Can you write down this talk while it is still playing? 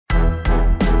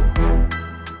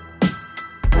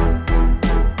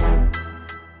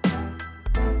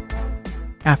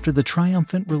After the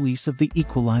triumphant release of The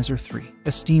Equalizer 3,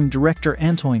 esteemed director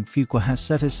Antoine Fuqua has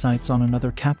set his sights on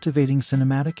another captivating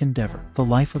cinematic endeavor, the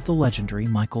life of the legendary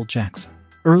Michael Jackson.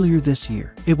 Earlier this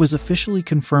year, it was officially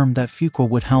confirmed that Fuqua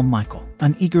would helm Michael,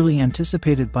 an eagerly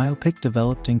anticipated biopic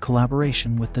developed in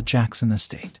collaboration with the Jackson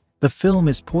estate. The film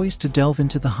is poised to delve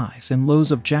into the highs and lows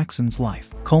of Jackson's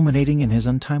life, culminating in his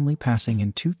untimely passing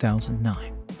in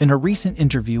 2009. In a recent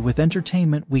interview with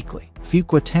Entertainment Weekly,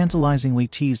 Fuqua tantalizingly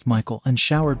teased Michael and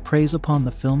showered praise upon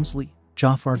the film's lead,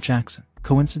 Jaafar Jackson,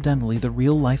 coincidentally the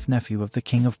real-life nephew of the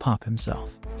King of Pop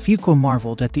himself. Fuqua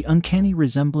marveled at the uncanny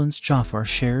resemblance Jaafar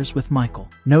shares with Michael,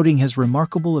 noting his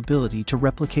remarkable ability to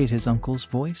replicate his uncle's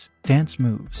voice, dance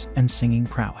moves, and singing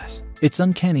prowess. "It's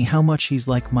uncanny how much he's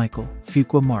like Michael,"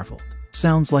 Fuqua marveled.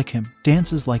 "Sounds like him,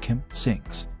 dances like him,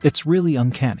 sings. It's really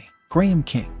uncanny." Graham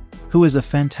King, who is a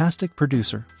fantastic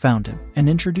producer, found him and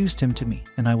introduced him to me,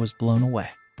 and I was blown away.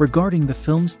 Regarding the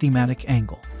film's thematic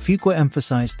angle, Fuqua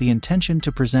emphasized the intention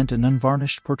to present an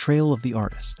unvarnished portrayal of the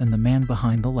artist and the man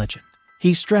behind the legend.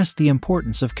 He stressed the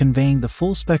importance of conveying the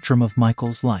full spectrum of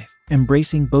Michael's life,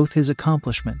 embracing both his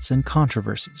accomplishments and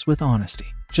controversies with honesty.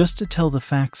 "Just to tell the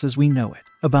facts as we know it,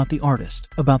 about the artist,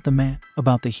 about the man,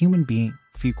 about the human being,"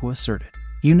 Fuqua asserted.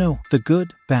 "You know, the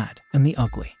good, bad, and the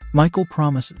ugly." Michael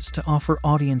promises to offer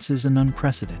audiences an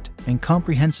unprecedented and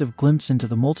comprehensive glimpse into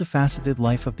the multifaceted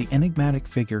life of the enigmatic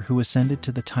figure who ascended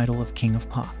to the title of King of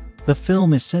Pop. The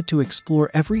film is set to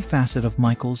explore every facet of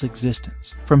Michael's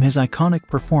existence, from his iconic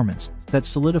performance that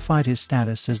solidified his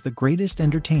status as the greatest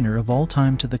entertainer of all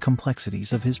time to the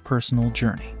complexities of his personal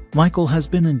journey. Michael has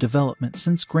been in development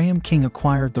since Graham King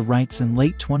acquired the rights in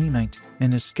late 2019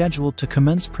 and is scheduled to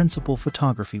commence principal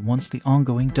photography once the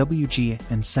ongoing WGA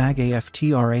and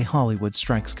SAG-AFTRA Hollywood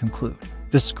strikes conclude.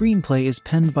 The screenplay is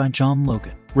penned by John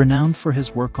Logan, renowned for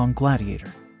his work on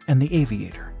Gladiator and The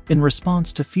Aviator. In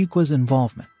response to Fuqua's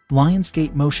involvement,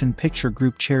 Lionsgate Motion Picture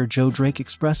Group Chair Joe Drake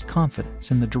expressed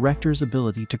confidence in the director's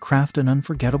ability to craft an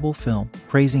unforgettable film,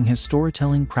 praising his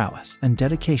storytelling prowess and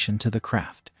dedication to the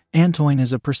craft. "Antoine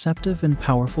is a perceptive and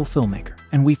powerful filmmaker,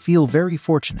 and we feel very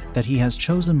fortunate that he has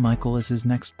chosen Michael as his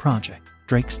next project,"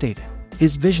 Drake stated.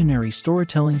 His visionary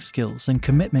storytelling skills and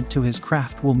commitment to his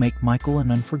craft will make Michael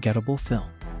an unforgettable film.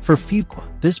 For Fuqua,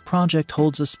 this project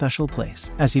holds a special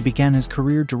place, as he began his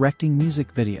career directing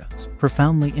music videos,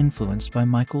 profoundly influenced by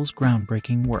Michael's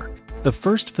groundbreaking work. "The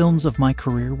first films of my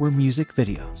career were music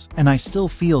videos, and I still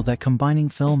feel that combining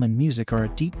film and music are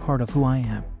a deep part of who I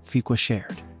am," Fuqua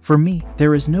shared. "For me,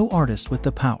 there is no artist with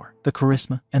the power, the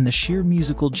charisma, and the sheer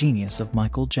musical genius of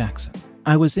Michael Jackson.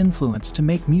 I was influenced to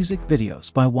make music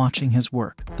videos by watching his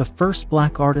work, the first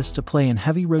black artist to play in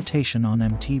heavy rotation on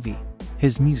MTV.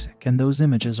 His music and those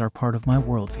images are part of my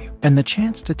worldview, and the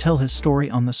chance to tell his story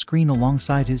on the screen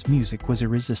alongside his music was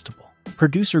irresistible."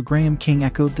 Producer Graham King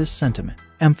echoed this sentiment,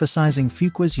 emphasizing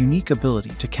Fuqua's unique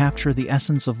ability to capture the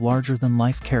essence of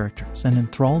larger-than-life characters and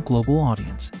enthrall global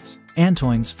audiences.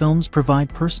 Antoine's films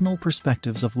provide personal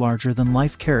perspectives of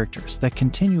larger-than-life characters that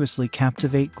continuously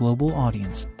captivate global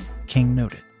audiences, King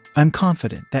noted. "I'm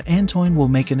confident that Antoine will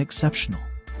make an exceptional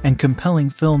and compelling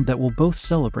film that will both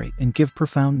celebrate and give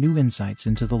profound new insights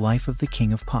into the life of the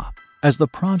King of Pop." As the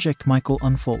project Michael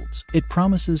unfolds, it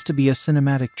promises to be a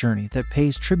cinematic journey that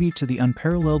pays tribute to the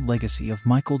unparalleled legacy of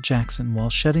Michael Jackson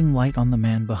while shedding light on the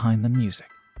man behind the music.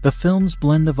 The film's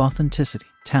blend of authenticity,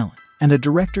 talent, and a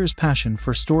director's passion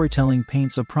for storytelling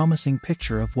paints a promising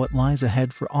picture of what lies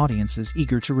ahead for audiences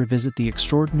eager to revisit the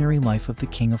extraordinary life of the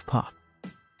King of Pop.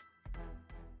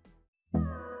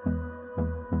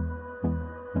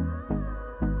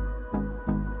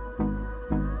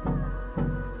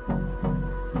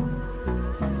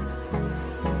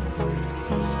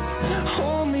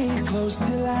 Hold me close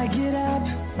till I get up.